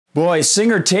Boy,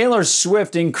 singer Taylor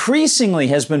Swift increasingly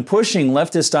has been pushing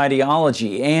leftist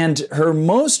ideology, and her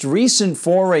most recent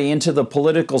foray into the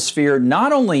political sphere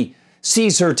not only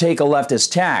sees her take a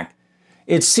leftist tack,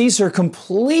 it sees her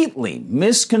completely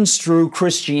misconstrue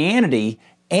Christianity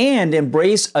and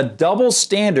embrace a double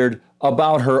standard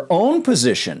about her own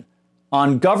position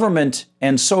on government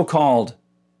and so-called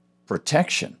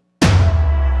protection.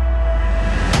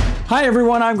 Hi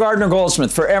everyone, I'm Gardner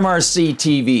Goldsmith for MRC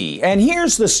TV, and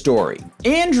here's the story.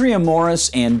 Andrea Morris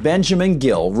and Benjamin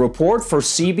Gill report for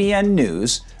CBN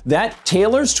News that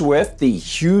Taylor Swift, the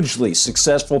hugely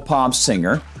successful pop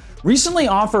singer, recently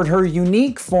offered her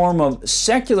unique form of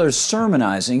secular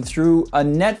sermonizing through a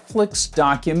Netflix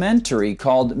documentary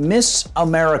called Miss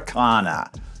Americana,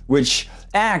 which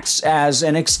acts as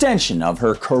an extension of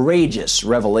her courageous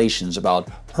revelations about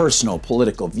personal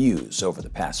political views over the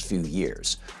past few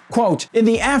years. Quote, in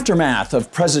the aftermath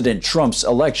of President Trump's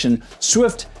election,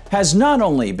 Swift has not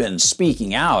only been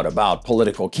speaking out about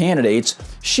political candidates,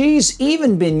 she's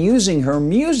even been using her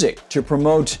music to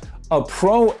promote a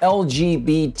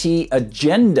pro-LGBT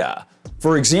agenda.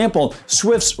 For example,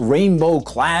 Swift's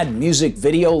rainbow-clad music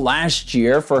video last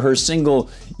year for her single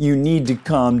You Need to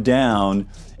Calm Down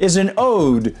is an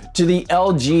ode to the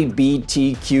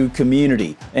LGBTQ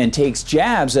community and takes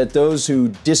jabs at those who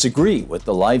disagree with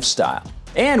the lifestyle.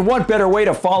 And what better way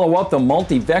to follow up the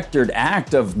multi-vectored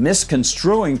act of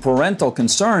misconstruing parental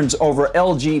concerns over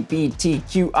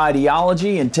LGBTQ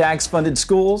ideology in tax-funded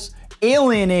schools,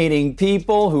 alienating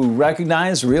people who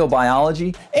recognize real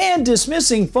biology, and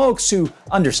dismissing folks who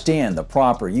understand the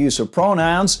proper use of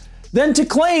pronouns, than to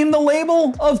claim the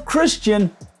label of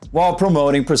Christian while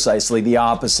promoting precisely the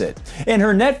opposite. In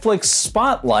her Netflix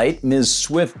spotlight, Ms.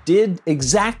 Swift did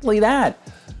exactly that.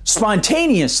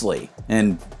 Spontaneously,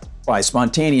 and by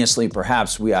spontaneously,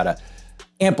 perhaps we ought to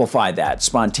amplify that,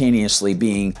 spontaneously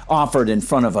being offered in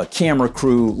front of a camera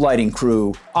crew, lighting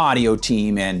crew, audio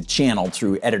team, and channeled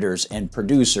through editors and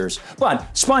producers.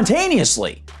 But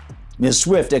spontaneously, Ms.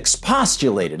 Swift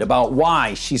expostulated about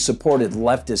why she supported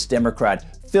leftist Democrat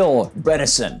Phil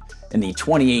Bredesen in the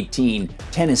 2018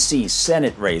 Tennessee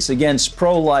Senate race against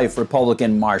pro-life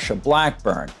Republican Marsha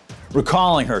Blackburn,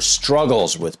 recalling her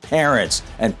struggles with parents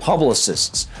and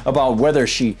publicists about whether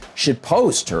she should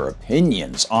post her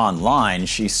opinions online.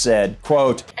 She said,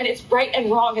 quote, and it's right and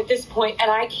wrong at this point,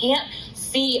 and I can't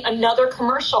see another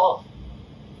commercial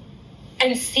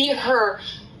and see her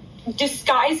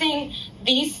disguising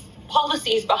these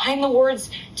policies behind the words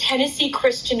Tennessee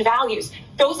Christian values.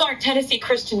 Those aren't Tennessee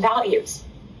Christian values.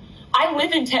 I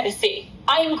live in Tennessee.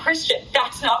 I am Christian.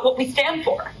 That's not what we stand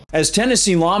for. As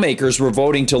Tennessee lawmakers were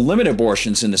voting to limit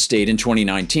abortions in the state in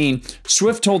 2019,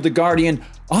 Swift told The Guardian,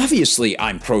 obviously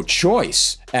I'm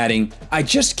pro-choice, adding, I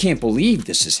just can't believe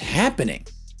this is happening.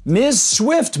 Ms.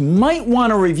 Swift might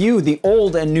want to review the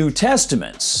Old and New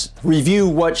Testaments, review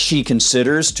what she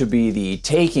considers to be the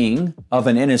taking of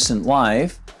an innocent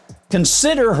life,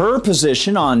 consider her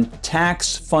position on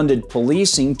tax-funded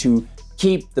policing to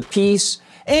keep the peace,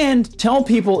 and tell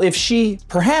people if she,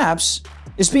 perhaps,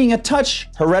 is being a touch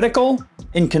heretical,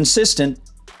 inconsistent,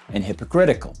 and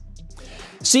hypocritical.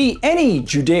 See, any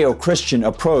Judeo-Christian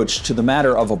approach to the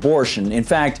matter of abortion, in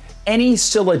fact, any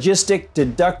syllogistic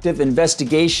deductive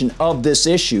investigation of this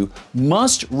issue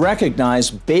must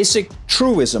recognize basic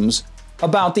truisms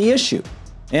about the issue,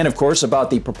 and of course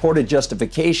about the purported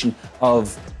justification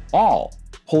of all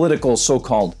political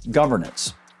so-called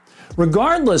governance.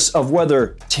 Regardless of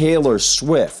whether Taylor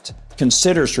Swift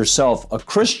considers herself a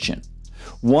Christian,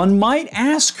 one might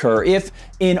ask her if,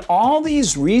 in all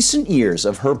these recent years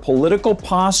of her political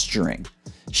posturing,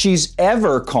 she's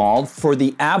ever called for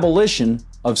the abolition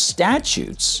of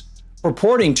statutes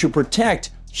purporting to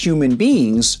protect human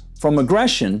beings from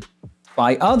aggression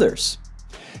by others.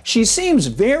 She seems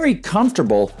very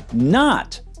comfortable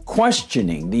not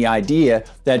questioning the idea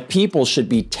that people should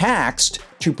be taxed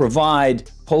to provide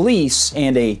police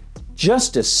and a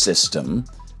justice system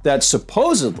that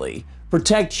supposedly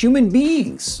protect human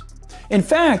beings. In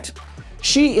fact,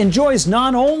 she enjoys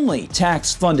not only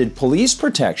tax-funded police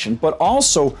protection, but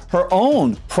also her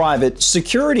own private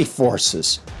security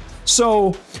forces.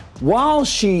 So, while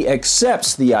she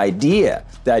accepts the idea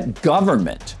that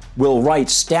government will write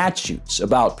statutes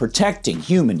about protecting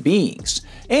human beings,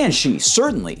 and she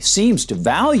certainly seems to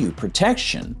value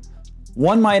protection,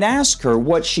 one might ask her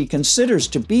what she considers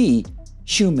to be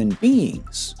human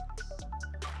beings.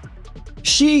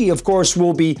 She, of course,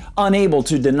 will be unable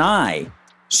to deny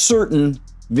certain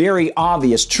very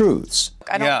obvious truths.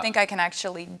 I don't think I can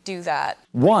actually do that.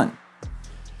 1.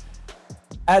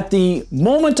 At the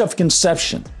moment of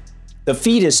conception, the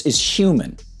fetus is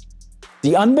human.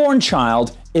 The unborn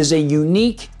child is a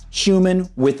unique human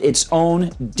with its own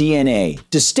DNA,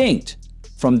 distinct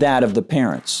from that of the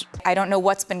parents. I don't know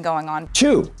what's been going on.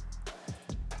 2,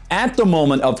 at the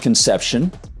moment of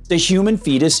conception, the human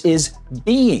fetus is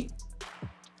being,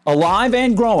 alive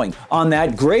and growing on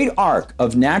that great arc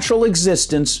of natural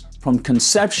existence from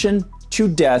conception to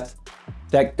death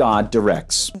that God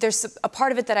directs. There's a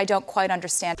part of it that I don't quite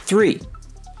understand. 3,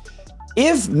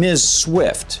 if Ms.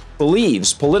 Swift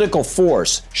believes political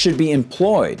force should be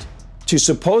employed to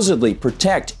supposedly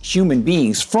protect human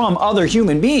beings from other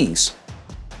human beings,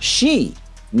 she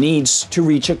needs to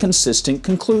reach a consistent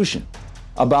conclusion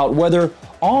about whether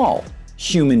all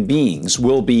human beings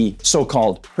will be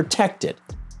so-called protected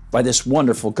by this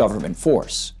wonderful government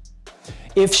force.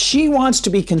 If she wants to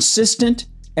be consistent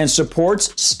and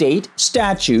supports state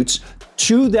statutes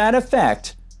to that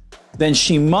effect, then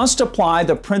she must apply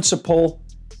the principle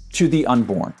to the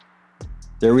unborn.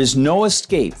 There is no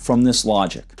escape from this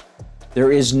logic.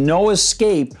 There is no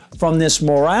escape from this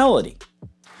morality.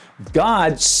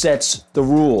 God sets the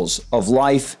rules of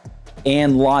life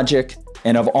and logic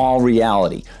and of all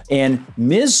reality. And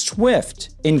Ms. Swift,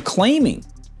 in claiming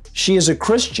she is a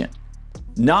Christian,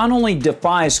 not only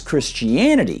defies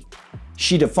Christianity,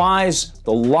 she defies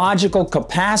the logical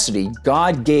capacity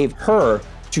God gave her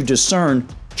to discern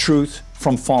truth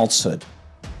from falsehood.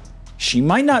 She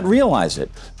might not realize it,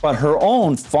 but her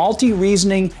own faulty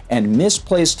reasoning and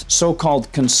misplaced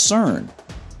so-called concern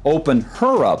open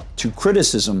her up to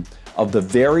criticism of the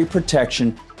very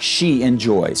protection she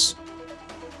enjoys.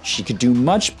 She could do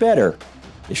much better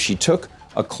if she took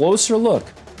a closer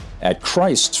look at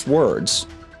Christ's words,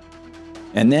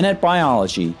 and then at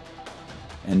biology,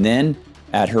 and then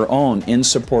at her own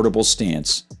insupportable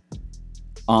stance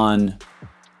on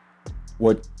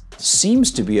what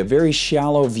seems to be a very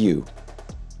shallow view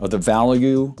of the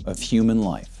value of human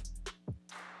life.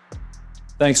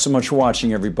 Thanks so much for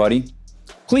watching, everybody.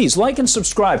 Please like and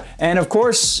subscribe. And of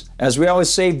course, as we always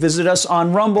say, visit us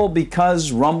on Rumble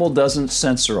because Rumble doesn't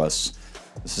censor us.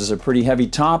 This is a pretty heavy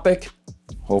topic.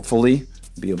 Hopefully,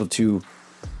 be able to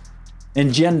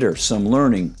engender some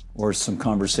learning or some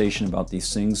conversation about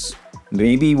these things.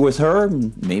 Maybe with her,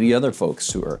 maybe other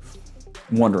folks who are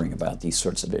wondering about these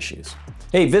sorts of issues.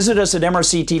 Hey, visit us at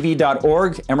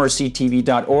MRCTV.org,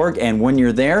 MRCTV.org, and when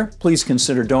you're there, please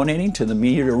consider donating to the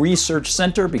Media Research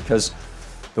Center because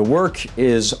the work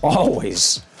is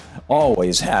always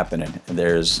happening.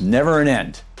 There's never an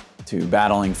end to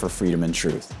battling for freedom and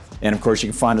truth. And of course, you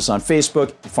can find us on Facebook,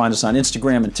 you can find us on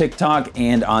Instagram and TikTok,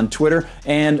 and on Twitter,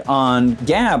 and on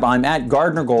Gab. I'm at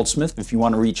Gardner Goldsmith if you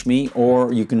want to reach me,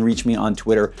 or you can reach me on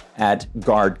Twitter at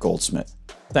Gard Goldsmith.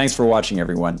 Thanks for watching,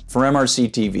 everyone. For MRC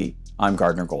TV, I'm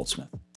Gardner Goldsmith.